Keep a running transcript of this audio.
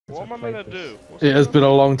What am I meant to do? It has been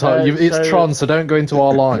a long time. It's so... Tron, so don't go into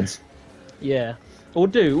our lines. Yeah. Or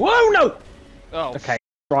do. Whoa, no! Oh. Okay,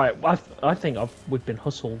 right. I think we've been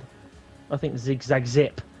hustled. I think Zigzag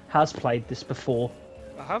Zip has played this before.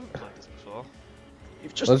 I haven't played this before.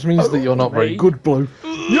 You've just That means that you're not very good, Blue.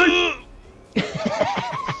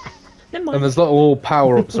 Never mind. And there's little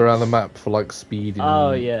power-ups around the map for like speed and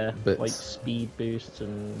Oh yeah, bits. like speed boosts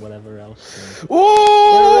and whatever else. And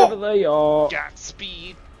Oh! wherever they are. Got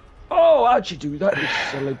speed. Oh, how'd you do that, you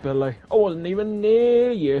silly Billy? I wasn't even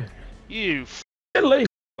near you. You Billy!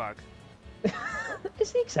 bag.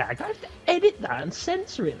 Zigzag, I have to edit that and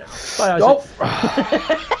censor it now. Oh.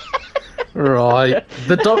 Right,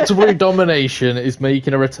 the Doctor Blue domination is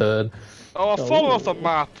making a return. Oh, I've fallen off the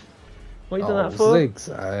map. What are you doing that for?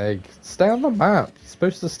 Zigzag, stay on the map. You're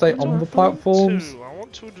supposed to stay on the platforms. I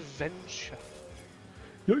want to adventure.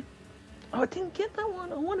 Oh, I didn't get that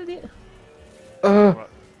one. I wanted it. Right.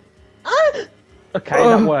 Okay,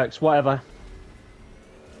 that works. Whatever.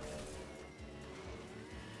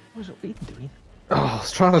 What was it doing? Oh, I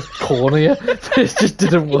was trying to corner you, but it just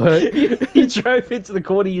didn't work. You drove into the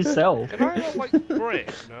corner yourself. Can I not like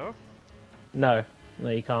brake? No. No,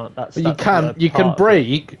 you can't. That's But you can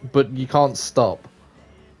brake, but you can't stop.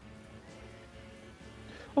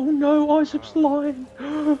 Oh no, Isaac's lying.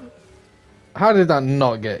 How did that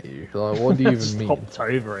not get you? Like, what do you even mean? Hopped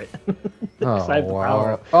over it. Oh Save the power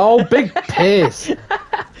wow! up. Oh, big piss!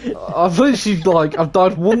 I've literally I've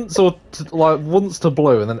died once once to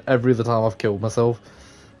Blue, and then every other time I've killed myself.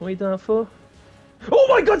 What are you doing that for? Oh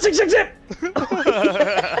my god, Zip!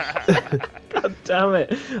 God damn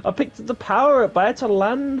it! I picked up the power up, but I had to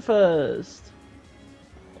land first.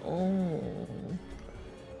 Oh.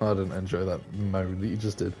 I didn't enjoy that mode that you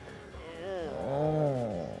just did.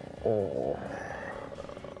 Oh.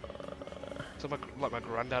 So like my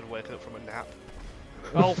granddad waking up from a nap.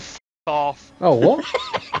 Oh, f off. Oh, what?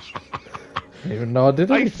 Even though I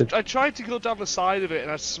did anything. I tried to go down the side of it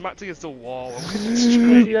and I smacked against the wall. What did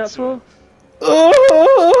you do that for?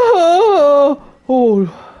 Oh!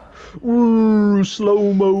 Ooh,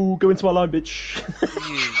 slow-mo, go into my line, bitch.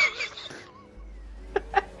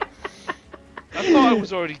 I thought I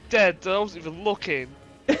was already dead, I wasn't even looking.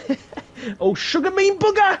 Oh, sugar bean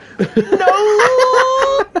booger! No!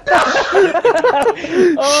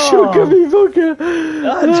 Sugar me booger!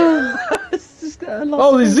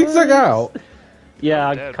 Oh, they zigzag out? Yeah,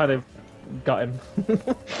 I dead, kind of got him.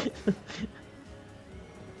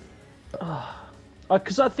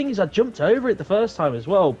 Because the thing is, I jumped over it the first time as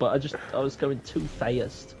well, but I was going too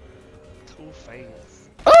fast. Too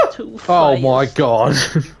fast. Too fast. Oh my god.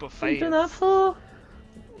 Super What are you doing fast. that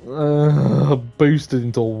for? Boosted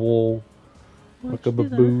into a wall. Like a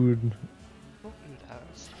baboon. Not do that.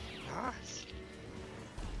 Nice.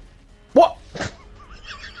 What?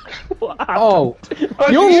 What happened? Oh,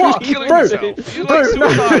 You you're should what? kill Bro, yourself. You're like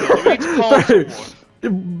suicidal. You need to call someone.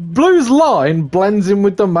 Blue's line blends in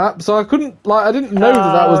with the map, so I couldn't, I didn't know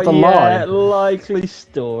that was the yeah, line. likely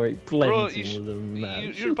story. Bro, Blending with the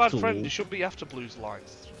map. you're a bad friend. You shouldn't be after Blue's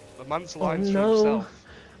lines. The man's lines for no. himself.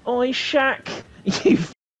 Oi, Shaq. You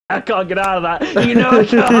I can't get out of that. You know I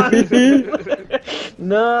can't.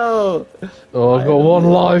 No. Oh, I've got one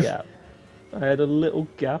life. Gap. I had a little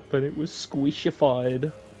gap and it was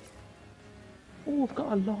squishified. Oh, I've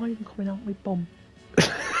got a line coming out my bum.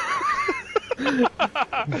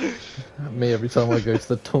 Me every time I go to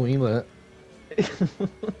the toilet.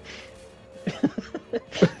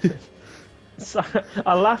 So,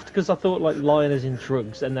 I laughed because I thought like lion is in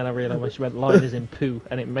drugs, and then I realised when she went lion is in poo,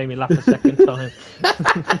 and it made me laugh a second time.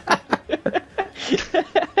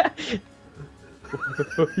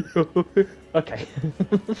 Okay.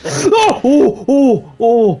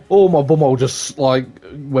 Oh, my bumhole just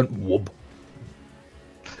went whoop.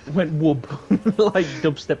 Went whoop. Like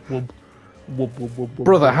dubstep whoop. Whoop, whoop, whoop, whoop.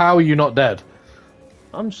 Brother, how are you not dead?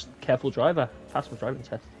 I'm just a careful driver. Passed my driving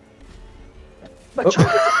test.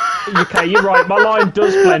 Okay, you're right. My line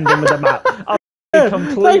does blend in with the map.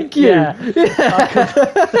 Thank you. Yeah.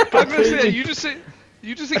 I'm gonna say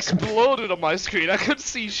you just exploded on my screen. I couldn't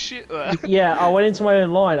see shit there. Yeah, I went into my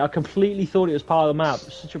own line. I completely thought it was part of the map.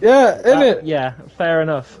 Such a, Yeah, innit? Yeah, fair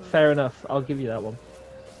enough. Fair enough. I'll give you that one.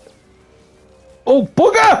 Oh,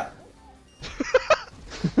 bugger!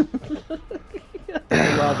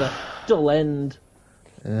 Rather dull end.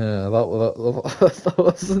 Yeah, that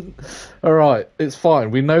wasn't... Alright, it's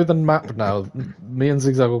fine. We know the map now. Me and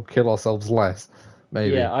Zigzag will kill ourselves less.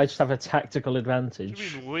 Maybe. Yeah, I just have a tactical advantage.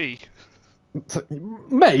 You mean we?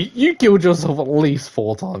 Mate, you killed yourself at least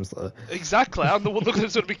 4 times there. Exactly. I'm the one that's going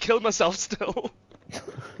to be killing myself still.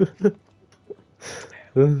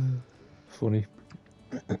 Funny.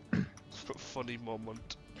 funny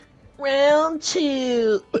moment. Round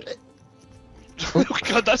 2. Oh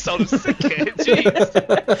god, that sounded sick.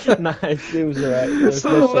 Jeez. Nice, it was alright.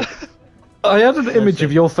 So, I had an image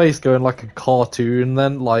of your face going like a cartoon, and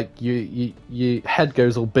then like your head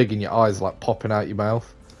goes all big and your eyes like popping out your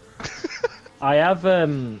mouth. I have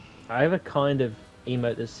a kind of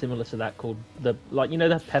emote that's similar to that called the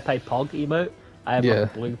the Pepe Pog emote. I have like a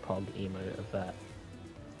Blue Pog emote of that.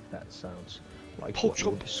 That sounds like what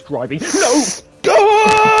you're describing. No!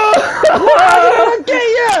 I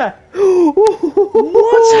get you!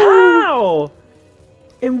 What? How?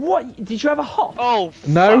 In what? Did you have a hop? oh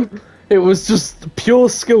No, fuck. it was just pure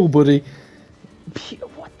skill, buddy.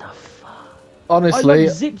 What the fuck? Honestly, I like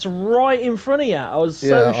zipped right in front of you. I was so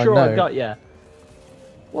Yeah, sure I I know. got you.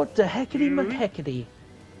 What the heckity McHeckity?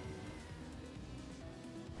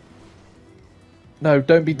 no,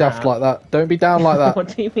 don't be daft like that. Don't be down like that.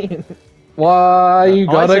 What do you mean? Why you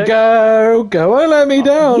gotta Isaac. go and let me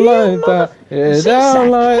down You like that? Yeah, Zigzag, down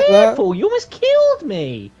like careful! You almost killed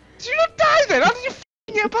me. Did you not die then? How did you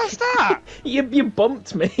f***ing get past that? You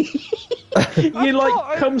bumped me. You like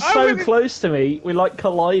thought come I so really- close to me. We like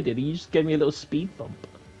collided. And you just gave me a little speed bump. that.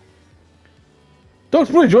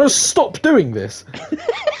 Dr. Blue, do you want to stop doing this?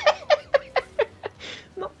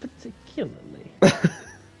 Not particularly.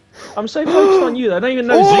 I'm so focused on you that I don't even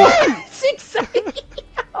know zigzag.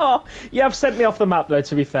 Oh, you have sent me off the map though.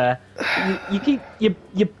 To be fair,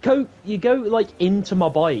 you go like into my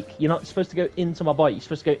bike. You're not supposed to go into my bike. You're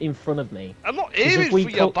supposed to go in front of me. I'm not if aiming we for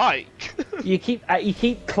your co- bike. You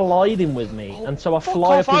keep colliding with me, and so I fuck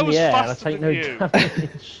fly off, up I in was the air and I faster take than no you.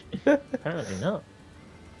 damage. Apparently not.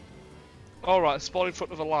 Alright, spawn in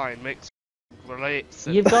front of a line makes relates.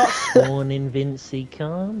 You've got warning, Vincey.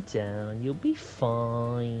 Calm down. You'll be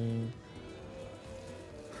fine.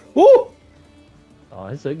 Woo! Oh,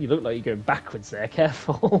 Isaac, you look like you're going backwards there.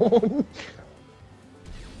 Careful.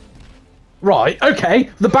 Right, okay.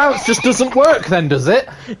 The bounce just doesn't work then, does it?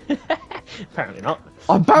 Apparently not.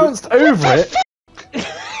 I bounced over it.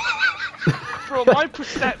 Bro, my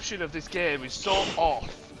perception of this game is so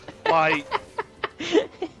off. Like,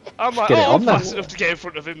 I'm like, Get it oh, I'm on then. fast enough to get in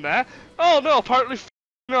front of him there. Oh no, apparently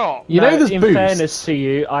not. You know No, there's in boosts. fairness to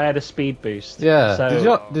you, I had a speed boost. Yeah. So Did you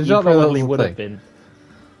not know that probably was a would thing? have been.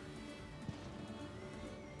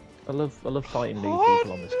 I love fighting new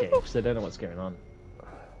people on this game because they don't know what's going on.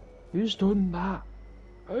 Who's done that?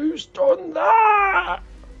 Who's done that?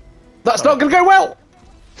 That's not gonna go well.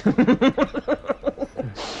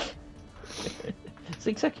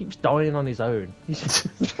 Zigzag keeps dying on his own. He's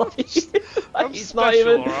just like, I'm he's not special,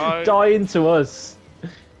 even alright? dying to us.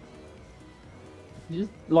 Just,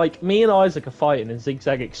 like me and Isaac are fighting, and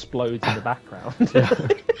Zigzag explodes in the background.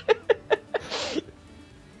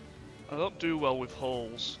 I don't do well with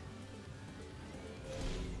holes.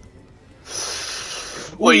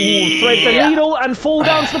 Ooh, thread the needle and fall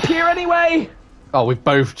down to the pier anyway. Oh, we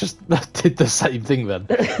both just did the same thing then.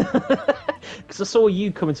 Because I saw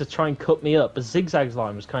you coming to try and cut me up, but Zigzag's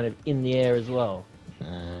line was kind of in the air as well.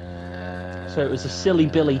 So it was a silly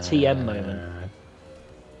Billy TM moment.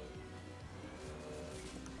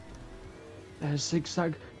 There's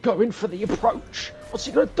Zigzag going for the approach. What's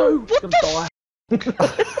he gonna do? He's gonna die.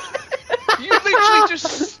 You literally just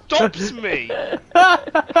stopped me.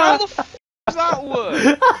 How the f does that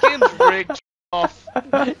work? Game's rigged. Off.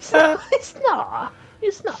 It's not. It's not.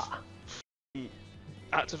 It's not.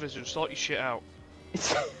 Activision, sort your shit out.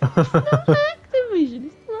 It's not Activision.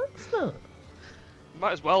 It's not.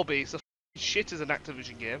 Might as well be. It's a shit as an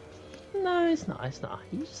Activision game. No, it's not. It's not.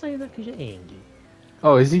 You just saying that because you're angry.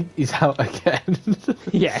 Oh, is he? He's out again.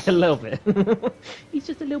 Yeah, a little bit. He's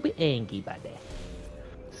just a little bit angry by there.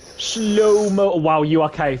 Slow mo. Wow, you are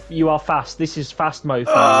okay. You are fast. This is fast mode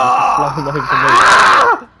for me. This is slow mo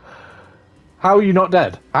for me. How are you not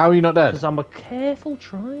dead? How are you not dead? Because I'm a careful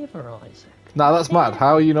driver, Isaac. No, that's mad.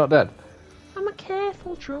 How are you not dead? I'm a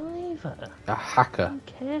careful driver. A hacker. I'm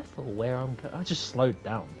careful where I'm going. I just slowed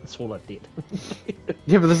down. That's all I did.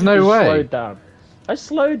 Yeah, but there's no Just way. Slowed down. I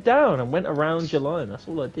slowed down and went around your line. That's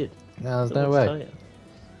all I did. No, there's That's no all I way. tell you.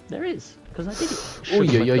 There is, because I did it. Oy,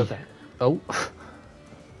 Shouldn't oy, have oy. done that. Oh.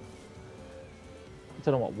 I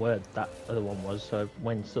don't know what word that other one was, so I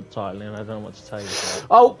went subtitling and I don't know what to tell you.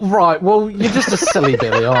 Oh, right. Well, you're just a silly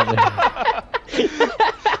Billy, aren't you?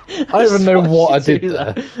 I don't even know what I did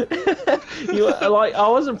there. You were, like, I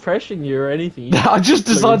wasn't pressuring you or anything. You I just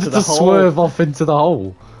flew decided into to the hole. swerve off into the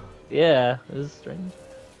hole. Yeah, it was strange.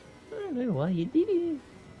 I don't know why you did it.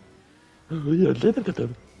 I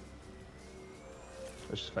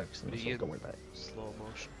was just focusing on Ian. don't worry about it. Slow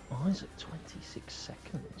motion. Oh, is it 26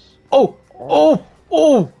 seconds? Oh! Oh!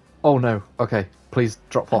 Oh! Oh no. Okay. Please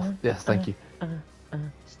drop off. Yes, thank you.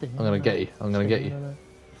 I'm gonna get you. I'm gonna get you.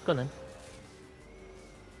 Go on then.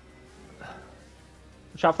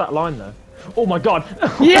 Watch out for that line though. Oh my god!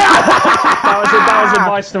 Yeah! that was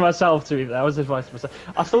advice to myself too. That was advice to myself.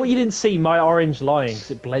 I thought you didn't see my orange line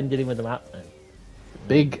because it blended in with the map. Then.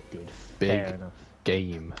 Big Fair enough.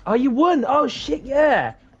 game. Oh, you won! Oh shit,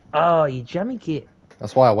 yeah! Oh, you jammy kid.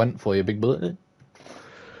 That's why I went for you, big bullet.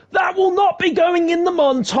 That will not be going in the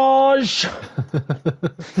montage!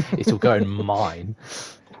 It'll go in mine.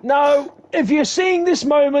 No, if you're seeing this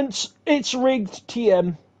moment, it's rigged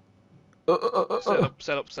TM.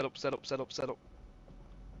 Set up.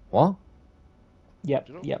 What? Yep,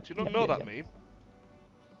 Do you yep. not know that meme?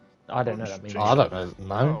 I don't know that meme. I don't know.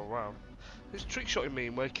 No. Oh wow. There's a trick shotting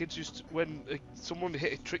meme where kids used to, when someone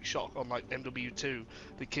hit a trick shot on like MW2,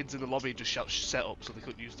 the kids in the lobby just shout set up so they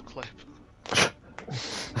couldn't use the clip.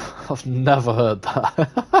 I've never heard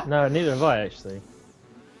that. No, neither have I actually.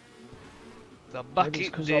 The back Maybe it's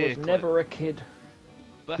in because day. I was never a kid.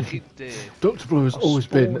 Back in day. Dr. Blue has always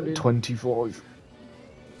been spawned in. 25.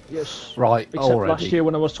 Yes. Right, Except already. last year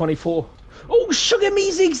when I was 24. Oh, sugar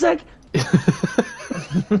me zigzag!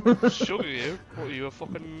 Sugar you? What are you, a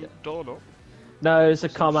fucking donut? No, it's a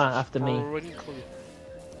comma after me.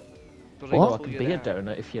 What? I can be a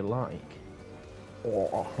donut if you like.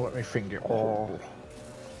 Oh, let me think it. Oh.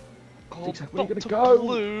 Zigzag, where are you Dr. gonna go?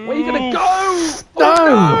 Blue. Where are you gonna go? No!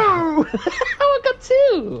 Oh, no! I got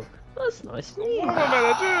two! That's nice. What am I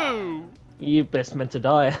meant to do? You best meant to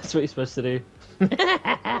die. That's what you're supposed to do.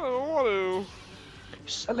 I don't want to.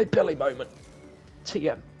 Silly Billy moment.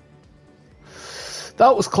 TM.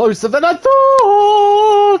 That was closer than I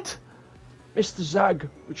thought! Mr. Zag,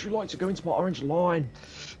 would you like to go into my orange line?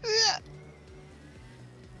 Yeah.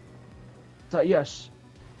 Is that yes?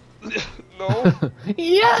 No.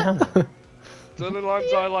 Yeah! The only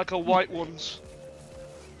lines I like are white ones.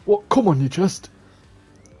 What? Come on, you just.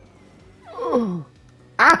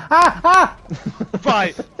 Ah!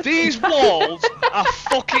 Right, these walls are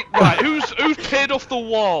fucking right. Who's paid off the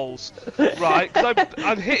walls? Right, because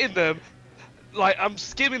I'm hitting them, like I'm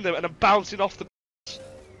skimming them and I'm bouncing off the.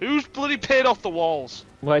 Who's bloody paid off the walls?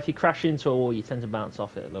 Well, if you crash into a wall, you tend to bounce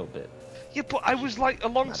off it a little bit. Yeah, but I was like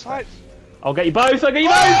alongside. I'll get you both. I'll get you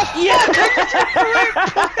both. Yeah.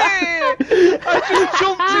 I just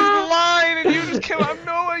jumped his line and you just came out of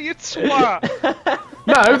nowhere, you twat.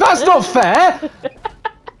 No, that's not fair!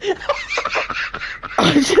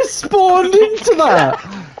 I just spawned into that!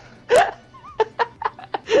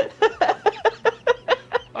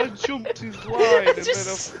 I jumped his line and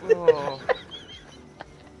then oh.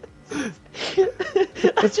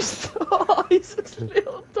 I just thought he's such a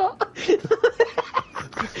little dot.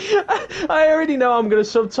 I already know I'm going to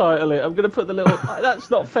subtitle it. I'm going to put the little. That's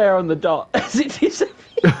not fair on the dot. As it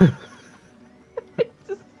disappears.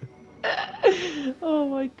 Oh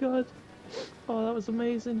my god. Oh, that was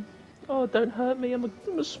amazing. Oh, don't hurt me. I'm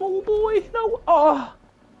a small boy. No. Oh.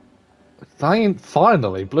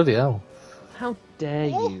 Finally, bloody hell. How dare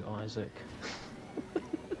you, Isaac?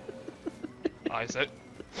 Isaac,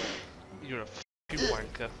 you're a fucking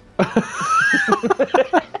wanker.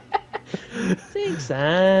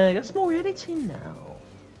 Zigzag. That's more editing now.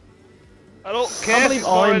 I don't I care. can't believe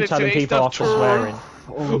I'm telling people off for swearing.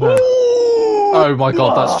 Oh my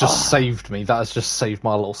god, that's just saved me. That has just saved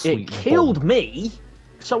my little sweet. It killed me,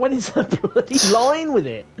 so I went into the bloody line with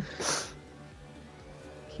it.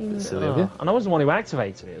 Silly of you. And I was the one who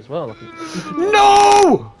activated it as well.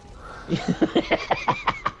 No!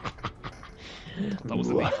 That was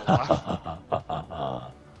the lethal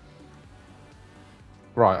laugh.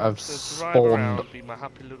 Right, I've Just drive spawned. around, be my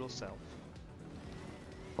happy little self.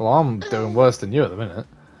 Well, I'm doing worse than you at the minute.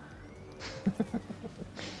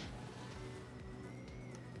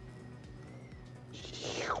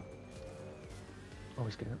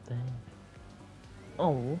 Always get up there.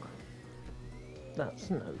 Oh, that's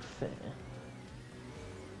no fair.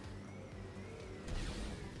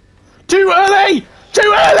 Too early!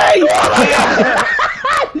 Too early!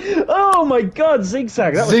 Oh my god,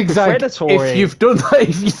 Zigzag! That was Zigzag. predatory. If you've done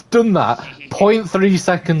that 0.3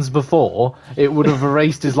 seconds before, it would have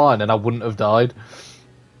erased his line, and I wouldn't have died.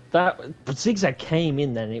 But Zigzag came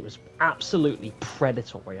in then, and it was absolutely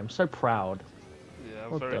predatory. I'm so proud. Yeah,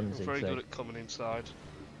 I'm Well very, done, very Zigzag. good at coming inside.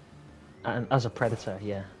 And as a predator,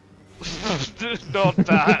 yeah. Not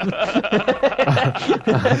that.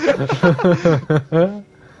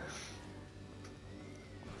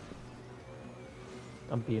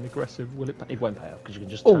 I'm being aggressive. Will it? It won't pay off because you can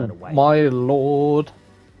just turn Oh, away. my lord.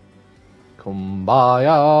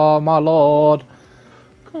 Kumbaya, my lord.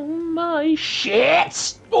 Oh my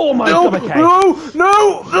shit! Oh my No, god! Okay. no,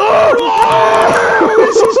 no, no!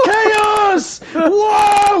 This is chaos!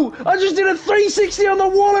 I just did a 360 on the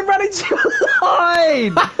wall and ran into a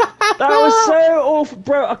line! That was so awful.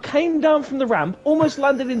 Bro, I came down from the ramp, almost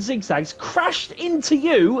landed in zigzags, crashed into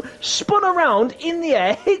you, spun around in the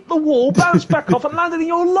air, hit the wall, bounced back off, and landed in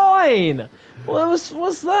your line! What's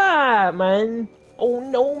that, man? Oh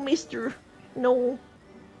no, mister. No.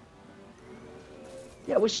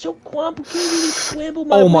 Yeah, it was so complicated to scramble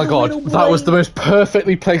my Oh my god, that was the most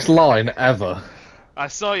perfectly placed line ever. I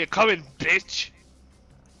saw you coming, bitch.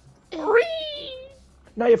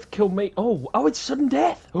 Now you've killed me. Oh, it's sudden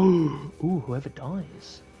death. Ooh, whoever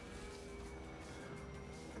dies.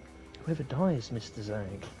 Whoever dies, Mr.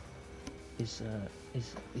 Zag, is dead.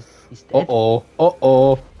 Uh-oh.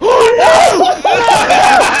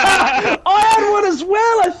 I had one as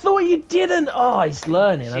well. I thought you didn't. Oh, he's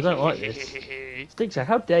learning. I don't like this. Zigzag,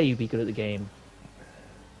 how dare you be good at the game?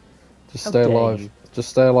 Just stay alive. Just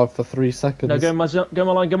stay alive for 3 seconds. No, go my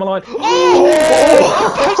line.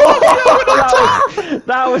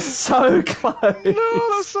 That was so close. No,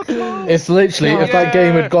 that's so close. It's literally, if that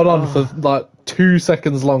game had gone on for like 2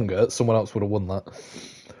 seconds longer, someone else would have won that.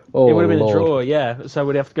 Oh, it would have been Lord. a draw, yeah. So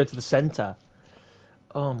we'd have to go to the centre.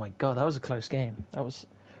 Oh my god, that was a close game. That was.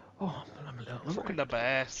 Oh, I'm a little Fucking the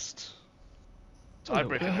best. I'm a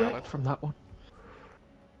little Tiebreaker, bit man. from that one.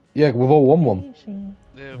 Yeah, we've all won one.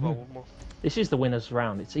 Yeah, well, one more. This is the winner's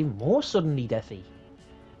round. It's even more suddenly deathy.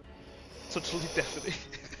 Totally definitely.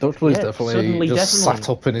 Dr. Blue's Yeah, definitely suddenly, just definitely. sat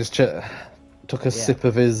up in his chair, took a sip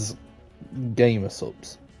of his gamer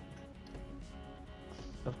subs.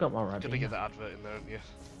 I've got my Gonna rabbit. get that advert in there, aren't you?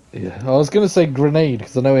 Yeah, I was gonna say grenade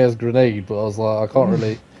because I know he has grenade, but I was like, I can't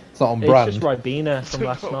really. It's not on brand. It's just Ribena from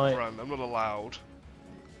last Oh, night. Brand, I'm not allowed.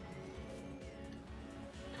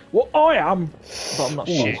 Well, I am, but I'm not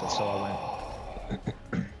Shit. shit, so I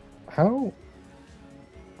went. How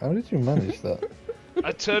did you manage that?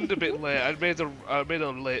 I turned a bit late. I made a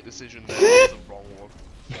late decision there. It was the wrong one.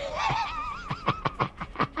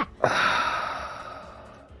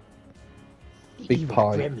 Big Evil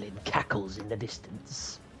pie. gremlin cackles in the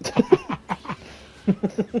distance.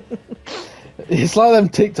 It's like them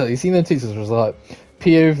TikTok. You seen them TikToks where it's like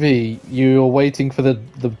POV, you're waiting for the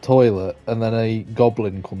toilet, and then a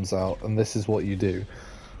goblin comes out, and this is what you do.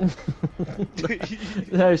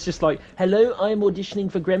 No, it's just like, hello, I'm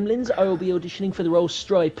auditioning for Gremlins. I will be auditioning for the role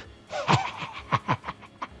Stripe.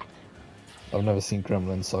 I've never seen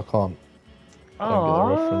Gremlins, so I can't. I don't Oh get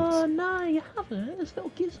the reference. no, you haven't. It's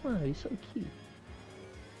little Gizmo. He's so cute.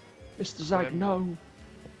 Mr. Zag, no.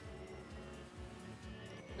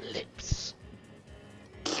 Lips.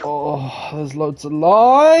 Oh, there's loads of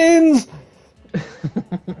lines.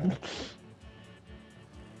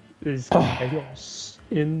 There's chaos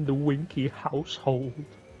in the Winky household.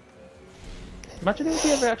 Imagine if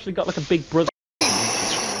we ever actually got like a big brother.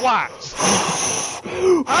 Twat.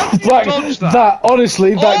 How did you Like, dodge that?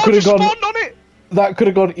 honestly, that could have just gone. spawned on it. That could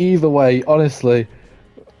have gone either way. Honestly.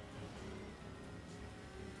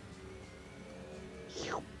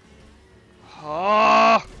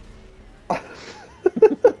 Ah.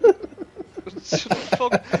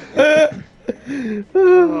 Fuck.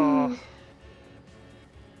 Oh.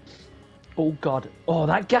 Oh god. Oh,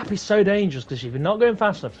 that gap is so dangerous because if you're not going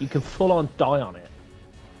fast enough, you can full on die on it.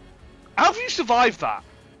 How have you survived that?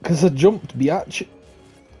 Because I jumped, biatch.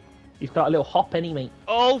 You've got a little hop any mate.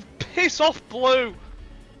 Oh, piss off, Blue!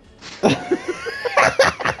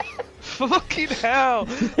 Fucking hell!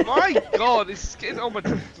 My god, it's getting on my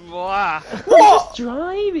blah. Just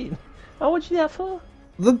driving. Oh, what'd you do that for?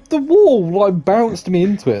 The wall like bounced me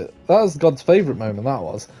into it. That was God's favourite moment. That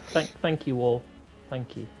was. Thank you all.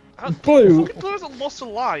 Thank you. Blue, Fucking Blue hasn't lost a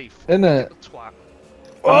life. innit? The twat.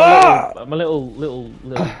 I'm a little.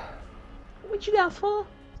 What'd you do that for?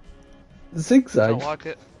 Zigzag. Don't like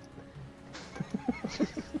it.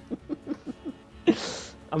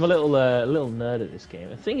 I'm a little nerd at this game.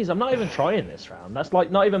 The thing is, I'm not even trying this round. That's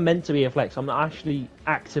like not even meant to be a flex. I'm not actually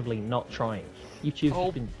actively not trying. YouTube's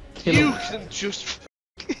Oh, been killing You me. can just.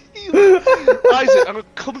 Isaac, I'm gonna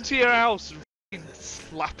come to your house and f***ing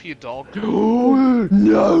slap your dog.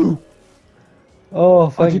 No! Oh, I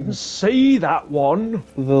thank didn't see that one.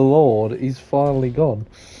 the Lord. He's finally gone.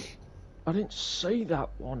 I didn't see that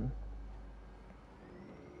one.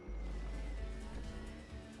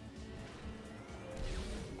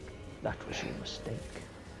 That was your mistake.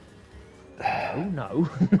 Oh no,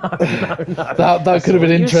 no. That could have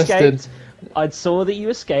been interesting. I saw that you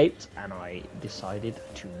escaped, and I decided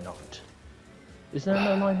to not. Is there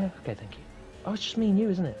no line here? Okay, thank you. Oh, it's just me and you,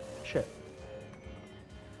 isn't it? Shit.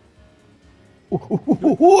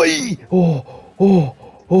 Oi! Oh.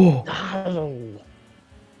 Oh.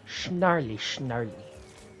 Snarly. Snarf,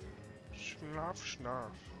 snarf.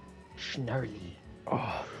 Snarly.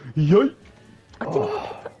 Oh. Yoink!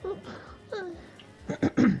 Oh.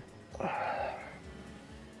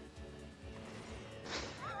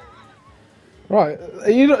 Right, are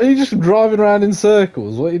you just driving around in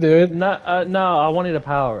circles? What are you doing? No, no, I wanted a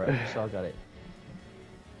power up, so I got it.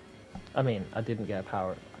 I mean, I didn't get a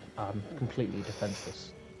power up. I'm completely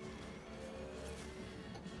defenseless.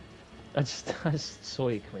 I just saw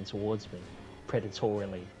you coming towards me,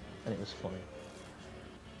 predatorily, and it was funny.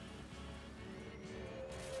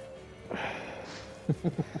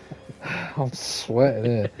 I'm sweating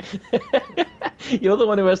here. You're the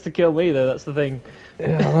one who has to kill me, though. That's the thing.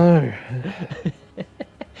 Yeah, I know.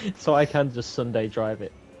 So I can just Sunday drive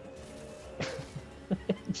it.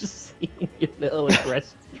 Just seeing your little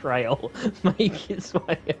aggressive trail make its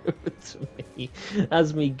way over to me,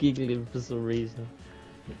 as me giggling for some reason.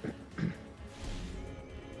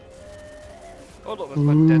 Oh look, there's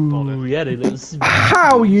my dead body. Ooh, yeah, little.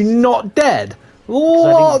 How are you not dead? Because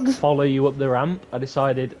I What? didn't follow you up the ramp, I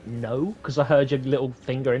decided no, because I heard your little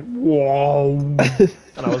thing going, whoa, and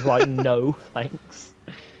I was like, no, thanks.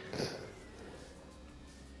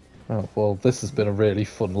 Oh, well, this has been a really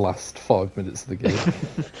fun last 5 minutes of the game.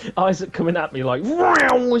 Isaac coming at me like,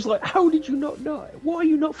 wow, was like, how did you not die? Why are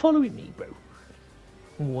you not following me, bro?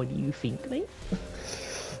 What do you think, mate?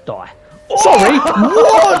 Die. Sorry,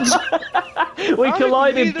 what? We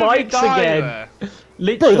collided bikes again. There?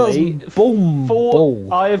 Literally, Bro, that's boom,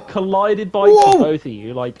 ball. I have collided bikes Whoa. with both of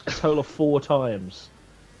you like a total of 4 times.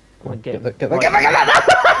 Get that.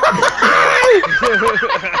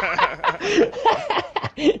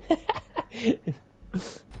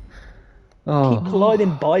 Oh, Keep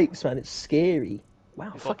colliding bikes, man. It's scary. Wow,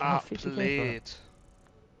 You got fucking hell, 50 outplayed.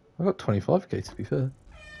 I got 25k to be fair.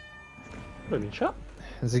 Moving shot.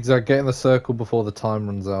 Zigzag, get in the circle before the time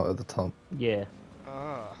runs out at the top. Yeah.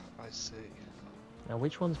 Ah, I see. Now,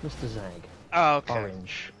 which one's Mr. Zag? Oh, okay.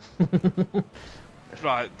 Orange.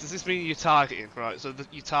 Right, does this mean you're targeting? Right, so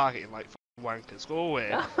you're targeting like wankers. Go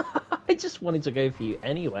away. I just wanted to go for you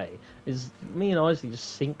anyway. Is me and Isley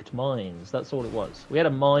just synced minds. That's all it was. We had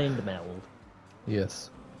a mind meld. Yes.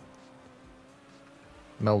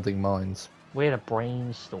 Melding minds. We had a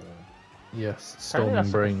brainstorm. Yes, Apparently storming that's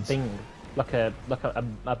brains. like a thing, like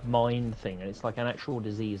a mind thing, and it's like an actual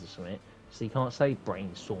disease or something. So you can't say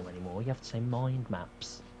brainstorm anymore. You have to say mind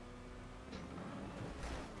maps.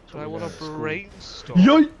 Do I want to brainstorm?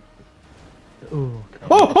 Yoy! Oh,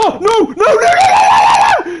 oh, no, no,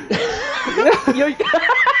 no, Yoy!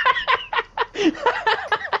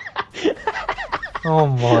 Oh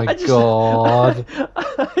my god.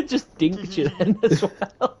 I just dinked you then as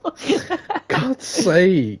well. God's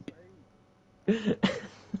sake.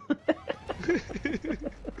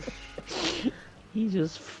 He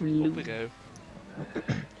just flew. Off we go.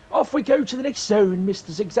 Off we go to the next zone,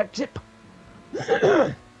 Mr. Zigzag Zip.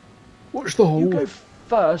 Watch the hole. You go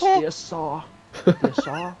first, dear sir. Dear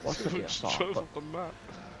sir? What's the dear sir? Drove up the map.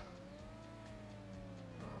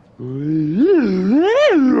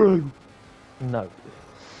 No.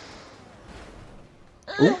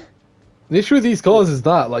 The issue with these cars is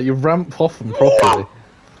that, like, you ramp off them properly.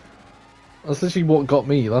 That's literally what got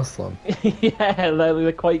me last time. Yeah,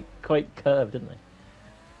 they're quite curved, aren't they?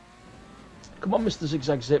 Come on, Mr.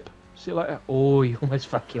 Zigzag Zip. See you later. Oh, you almost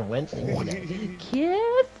fucking went.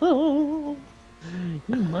 Careful.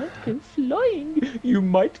 You might go flying. You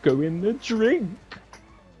might go in the drink.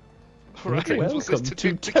 Right, was Welcome this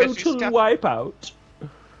to Total Wipeout.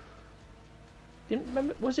 Didn't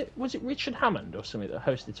remember? Was it Richard Hammond or something that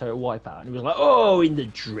hosted Total Wipeout? And he was like, "Oh, in the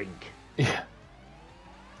drink." Yeah.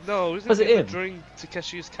 No, isn't Was it it him? during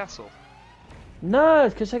Takeshi's Castle? No,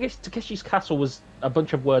 because I guess Takeshi's Castle was a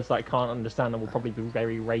bunch of words that I can't understand and will probably be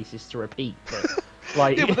very racist to repeat. But,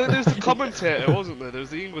 like, Yeah, but there was the commentator, wasn't there? There was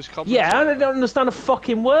the English commentator. yeah, I don't understand a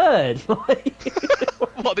fucking word. Like,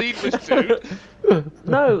 What, the English dude?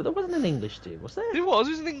 no, there wasn't an English dude, was there? It was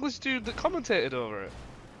an English dude that commentated over it.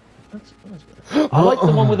 That's good. I like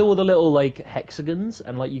the one with all the little like hexagons,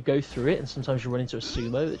 and like you go through it, and sometimes you run into a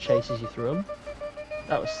sumo that chases you through them.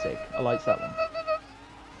 That was sick. I liked that one.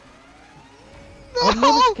 I've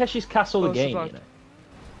never Takeshi's Castle the Oh, game, survived. you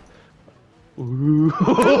know.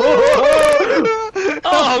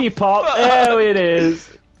 Off you pop! There it is.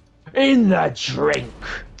 In the drink.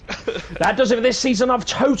 That does it for this season of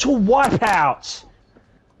Total Wipeout.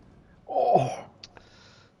 Oh.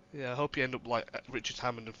 Yeah, I hope you end up like Richard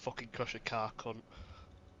Hammond and fucking crush a car, cunt.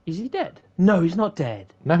 Is he dead? No, he's not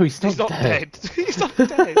dead. No, he's not, He's not dead. dead. He's not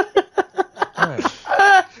dead. No.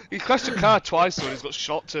 He crashed a car twice, so he's got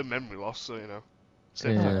short-term memory loss. So you know.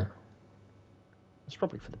 Same thing. Yeah. It's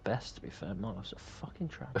probably for the best, to be fair. My life's a fucking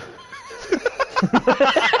tragedy.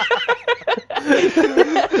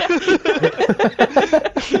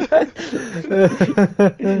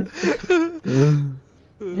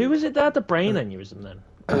 Who was it that had the brain aneurysm then?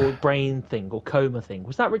 Or brain thing, or coma thing?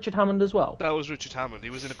 Was that Richard Hammond as well? That was Richard Hammond. He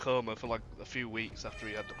was in a coma for like a few weeks after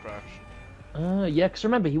he had the crash. Yeah, because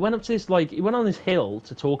remember, he went up to this, like, he went on this hill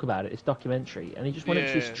to talk about it, this documentary, and he just went up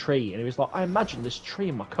to this tree, and he was like, I imagined this tree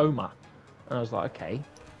in my coma. And I was like, okay,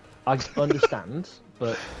 I understand,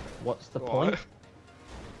 but what's the point?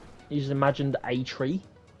 He just imagined a tree,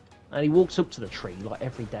 and he walks up to the tree, like,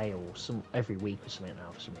 every day or every week or something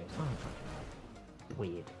now for some reason. Oh, fucking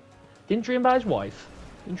weird. Didn't dream about his wife.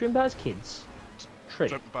 Didn't dream about his kids. Tree.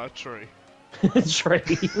 Dreamt about a tree. Tree.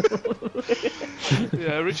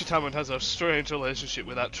 Yeah, Richard Hammond has a strange relationship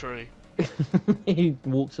with that tree. He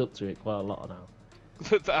walks up to it quite a lot now.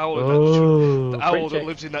 The owl, that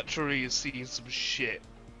lives in that tree is seeing some shit.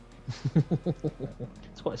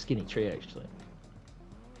 It's quite a skinny tree, actually.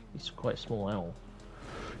 He's quite a small owl.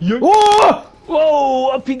 Whoa! Whoa!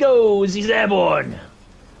 Up he goes! He's airborne!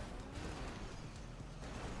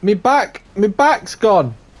 My back's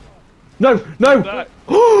gone. No! Back.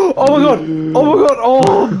 Oh my god! Oh my god!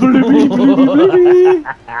 Oh, blooby.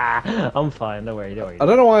 I'm fine, don't worry. I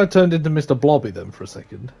don't know why I turned into Mr. Blobby then for a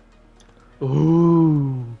second.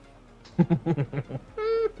 Ooh.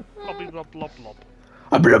 Blobby, blob, blob, blob.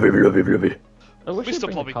 Blobby. I wish Mr.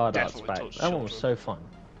 Mr. Blobby Card Arts definitely back. touched That one was children. so fun.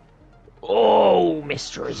 Oh,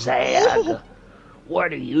 Mr. Zag!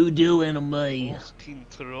 What are you doing to me?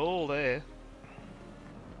 Control there.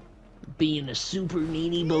 Being a super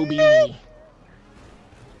needy bobini.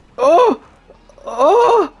 Oh!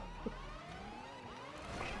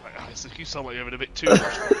 Isaac, you sound like you're having a bit too much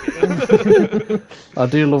fun. I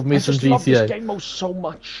do love me some I just love this GTA. game mode so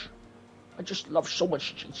much. I just love so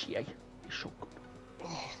much GTA. It's so good.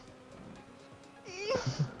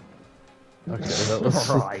 Okay, that was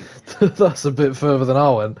Right. that's a bit further than I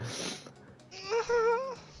went.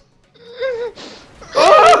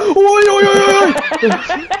 Oh!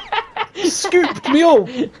 Oi! Scooped me up.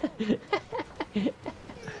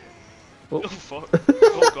 Oh fuck.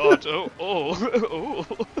 Oh god. Oh.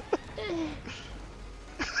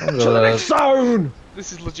 I'm Zone!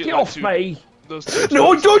 This is legit. Get like off me! Those two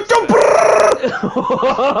No, jumps. don't.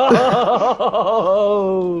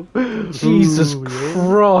 Jesus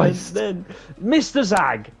Christ! And then, Mr.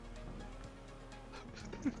 Zag,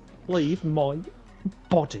 leave my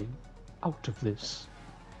body out of this.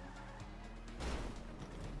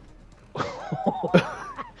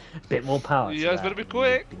 Bit more power. You guys better be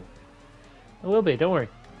quick. I will be, don't worry.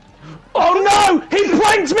 Oh no! He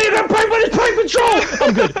pranked me! I got pranked by his prank patrol!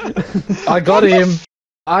 I'm good.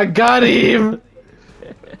 I got him!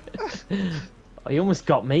 Oh, he almost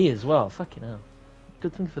got me as well. Fucking hell.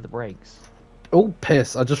 Good thing for the brakes. Oh,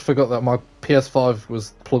 piss. I just forgot that my PS5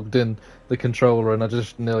 was plugged in the controller and I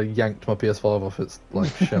just nearly yanked my PS5 off its,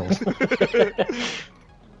 like, shells.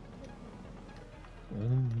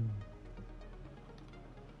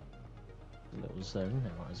 Little zone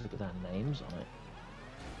there, right? Look at that, names on it.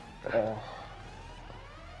 Oh.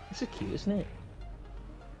 This is cute, isn't it?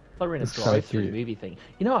 Like we're in a It's kinda drive-through cute. movie thing.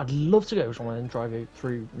 You know, I'd love to go somewhere and drive it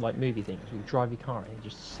through like movie things. You drive your car and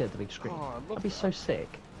just sit at the big screen. Oh, I love That'd be that. so sick.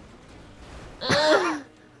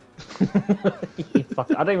 You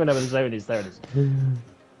fuck, I don't even know where the zone is. There it is.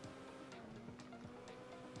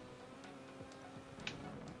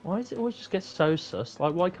 Why does it always just get so sus?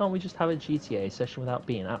 Like, why can't we just have a GTA session without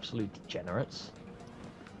being absolute degenerates?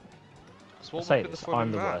 So what Say would be the this, fun I'm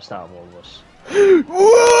in the that? worst out of all of us.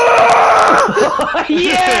 Whoa!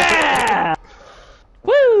 Yeah!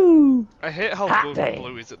 Woo! I hate how Happy. good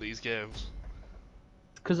Blue is at these games.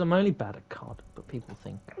 Because I'm only bad at COD, but people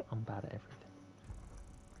think I'm bad at everything.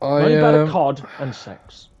 I'm I only bad at COD and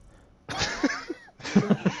sex.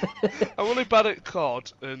 I'm only bad at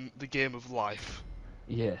COD and the game of life.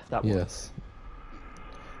 Yeah, that one. Yes.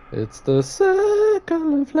 It's the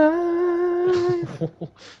circle of life.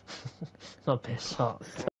 Not piss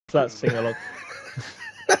off. That sing along.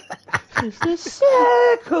 It's the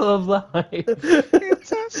circle of life.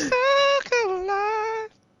 It's a circle of life.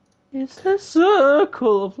 It's the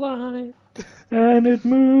circle of life. And it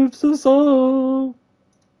moves us all.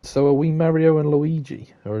 So are we Mario and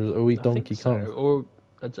Luigi? Or are we I Donkey think so, Kong? or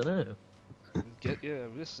I don't know.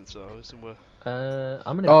 Listen, so somewhere.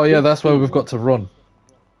 I'm in a Oh yeah, big that's where we've field. got to run.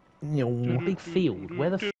 Big field. Where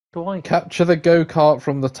the f do I go? Capture the go-kart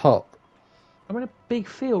from the top. I'm in a big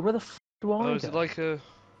field. Where the f do I Oh, go? is it like a?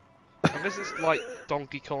 I guess it's like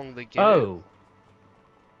Donkey Kong the game. Oh,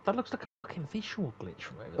 that looks like a fucking visual glitch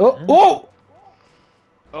from over Oh! there. Oh!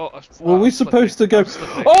 Oh, Were we supposed to go? I'm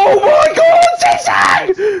slipping. Oh my God,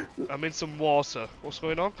 Zigzag! I'm in some water. What's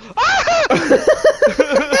going on?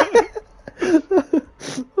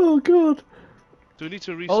 Oh God. Do we need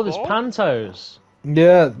to respawn? Oh, there's pantos.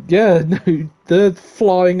 Yeah, no, they're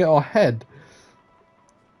flying at our head.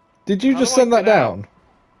 Did you just send that down?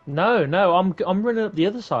 No, I'm running up the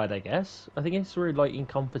other side, I guess. I think it's really like in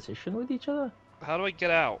competition with each other. How do I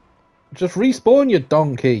get out? Just respawn, you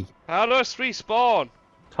donkey. How do I respawn?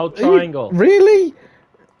 Hold triangle. Really?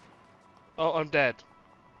 Oh, I'm dead.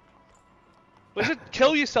 But you should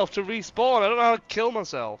kill yourself to respawn. I don't know how to kill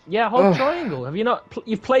myself. Yeah, hold triangle. Have you not?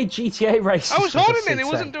 You've played GTA races. I was holding it. It since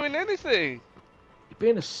wasn't then. doing anything. You're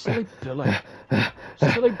being a silly Billy.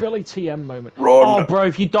 Silly Billy TM moment. Run. Oh, bro,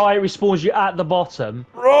 if you die, it respawns you at the bottom.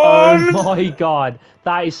 Run. Oh my god,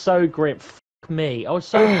 that is so grim. Fuck me. I was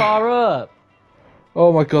so far up.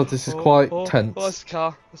 Oh my god, this is quite tense. Oh, that's a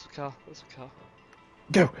car. That's a car. That's a car.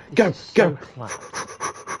 Go. So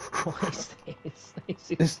what is this?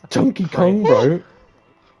 It's Donkey Kong, bro.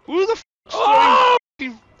 Who the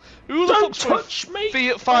Don't fuck's touch me!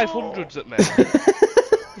 Fiat 500s at me?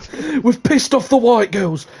 We've pissed off the white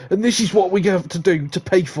girls, and this is what we have to do to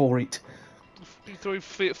pay for it. You throwing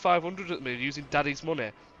Fiat 500 at me using Daddy's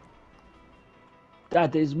money?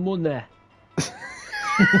 Daddy's money.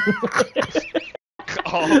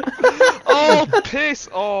 Oh, piss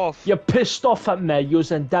off! You're pissed off at me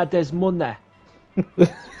using Daddy's money. Right,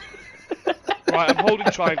 I'm holding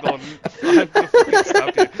triangle and I'm gonna fucking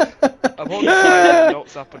stab you. I'm holding triangle and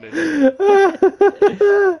what's happening?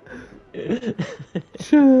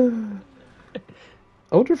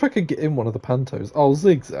 I wonder if I could get in one of the pantos. Oh,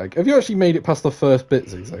 Zigzag. Have you actually made it past the first bit,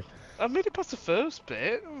 Zigzag? I made it past the first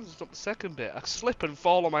bit, it's not the second bit. I slip and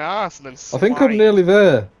fall on my ass and then slide. I think I'm nearly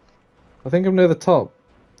there. I think I'm near the top.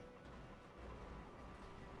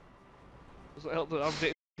 Doesn't help that I'm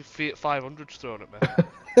getting Fiat 500s thrown at me.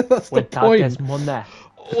 That's the With point. Daddy's money. No!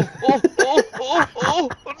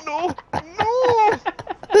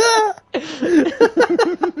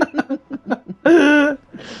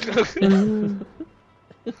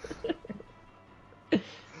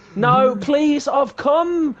 No, please, I've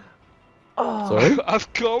come. Oh, Sorry?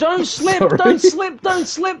 I've come. don't slip, Sorry. don't slip, don't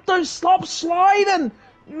slip, don't stop sliding.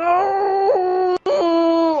 No.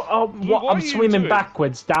 Oh, what? what I'm are you swimming doing?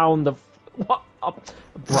 backwards down the. What?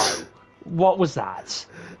 Bro, what was that?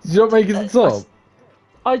 Did you not make it to the top?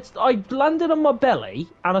 I landed on my belly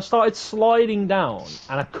and I started sliding down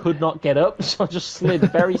and I could not get up, so I just slid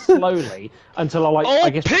very slowly until I Oh, I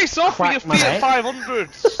guess piss off with your cracked my Fiat neck.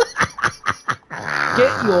 500s!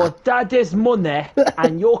 Get your daddy's money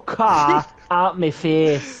and your car out my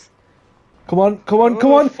face. Come on.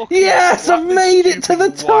 Oh, fucking Yes, slap I've these made it to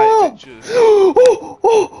the stupid white top. bitches.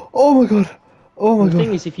 Oh my god. Oh my The god.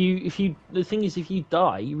 thing is, if you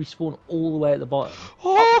die, you respawn all the way at the bottom.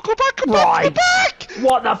 Oh, go back, go back, go Right. back!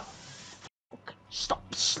 What the fuck?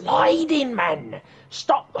 Stop sliding, man!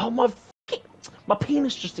 Stop! Oh my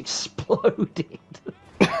penis just exploded.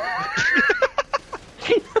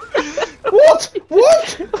 What?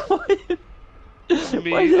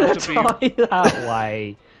 Me Why did I after being, die that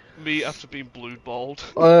way? me after being blue balled.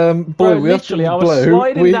 Blue, Bro, we have to literally, I was Blue.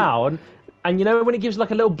 sliding down, and you know when it gives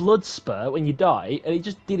like a little blood spurt when you die, and it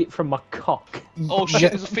just did it from my cock. Oh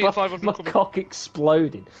shit, there's a Fiat 500 My coming. cock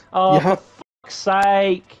exploded. Oh, You for have- fuck's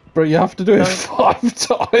sake! Bro, you have to do it Don't- 5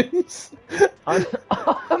 times.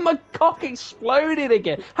 My cock exploded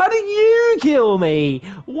again. How did you kill me?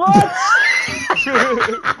 What?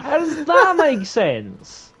 How does that make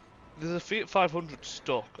sense? There's a Fiat 500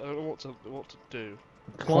 stuck. I don't know what to do.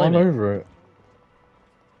 Climb it. over it.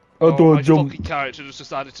 My Jump. fucking character just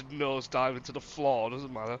decided to nosedive into the floor.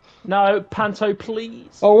 Doesn't matter. No, Panto,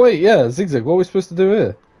 please. Oh wait, yeah, Zigzag. What are we supposed to do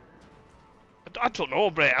here? I don't know,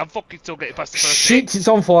 mate. I'm fucking still getting past the first Shit! It's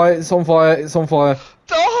on fire! It's on fire! It's on fire!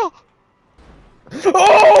 Oh!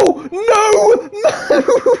 Oh no!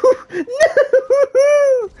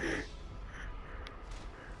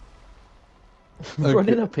 No!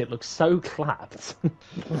 Running up it looks so clapped.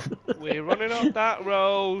 We're running up that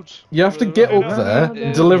road. You have to We're get running up up there, that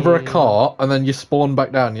road. deliver a car, and then you spawn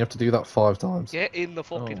back down. You have to do that 5 times. Get in the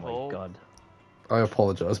Oh fucking my hole. god. I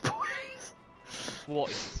apologise, boys. What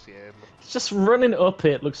is this game? It's just running up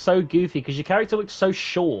it looks so goofy because your character looks so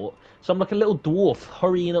short, so I'm like a little dwarf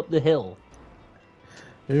hurrying up the hill.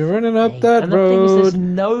 You're running up that and the thing is, there's road.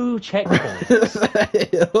 no checkpoints.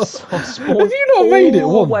 So I spawn Have you not made it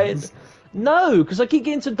all the way- once? No, because I keep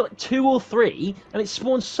getting to like 2 or 3, and it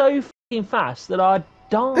spawns so fucking fast that I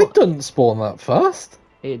die. It doesn't spawn that fast.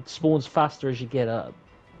 It spawns faster as you get up.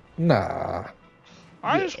 Nah.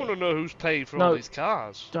 I just want to know who's paid for No. all these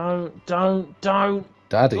cars. Don't.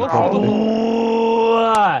 Daddy, Oh. probably.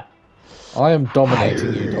 Oh, I am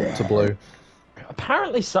dominating you, Dr. Blue.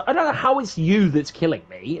 Apparently so. I don't know how it's you that's killing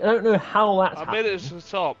me. I don't know how that's I happening. made it to the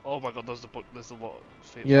top. Oh my god, there's the book. There's a lot.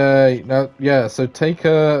 Yeah, no, yeah. So take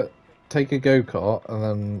a go-kart and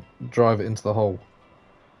then drive it into the hole.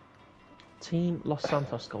 Team Los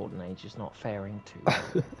Santos Golden Age is not faring too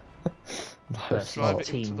well. No, it's Drive not.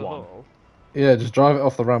 it into Team the 1. hole. Yeah, just drive it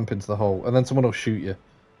off the ramp into the hole, and then someone will shoot you.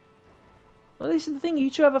 Well, this is the thing.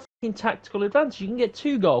 You two have a fucking tactical advantage. You can get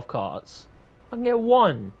 2 golf carts. I can get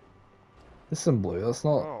 1. Listen, Blue, that's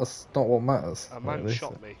Oh. not what matters. A man really,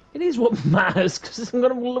 shot so. me. It is what matters because I'm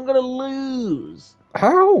gonna lose.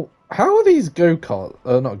 How are these go-kart?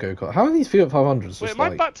 Not go-kart. How are these Fiat 500s? Wait, Just am I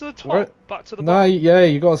like... back to the top? Where- Back to the No, bottom? yeah,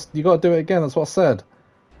 you got to do it again. That's what I said.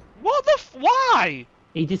 What the why?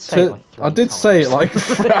 He did say it like 3 I did times. say it like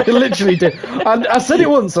I literally did. I said it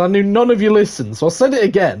once, and I knew none of you listened, so I said it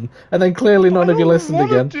again, and then clearly none of you listened I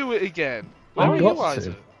again. don't do it again. Where I've are got you,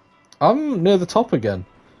 Isaac? to. I'm near the top again.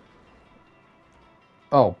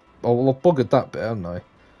 Oh, well, I've buggered that bit, haven't I?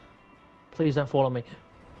 Please don't follow me.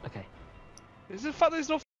 Okay, Is the fact there's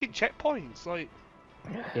no fucking checkpoints? Like,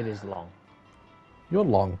 it is long. You're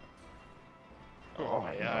long. oh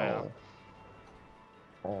yeah.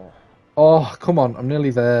 Oh. Oh, come on, I'm nearly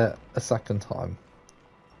there a second time.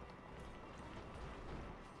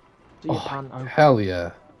 Do your Oh, pan open. hell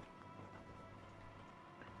yeah.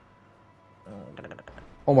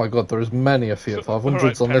 Oh my god, there is many a Fiat 500s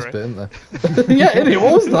Alright, on this Perry. bit, isn't there? Yeah, innit?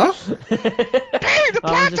 What was that? Perry the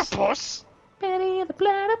I was just- platypus! Betty the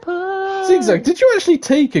platypus. Zigzag, did you actually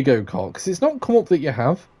take a go-kart? Because it's not come up that you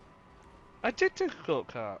have. I did take a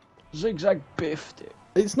go-kart. Zigzag biffed it.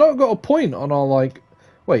 It's not got a point on our, like...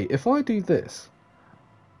 Wait, if I do this...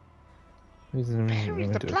 Perry Let me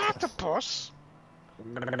the do it. platypus?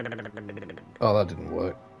 Oh, that didn't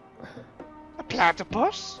work. A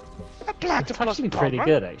platypus? A platypus It's actually pretty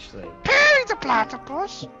bomber? good, actually. Perry the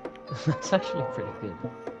platypus? That's actually pretty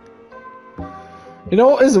good. You know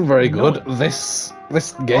what isn't very No. good? This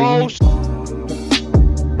game. Oh,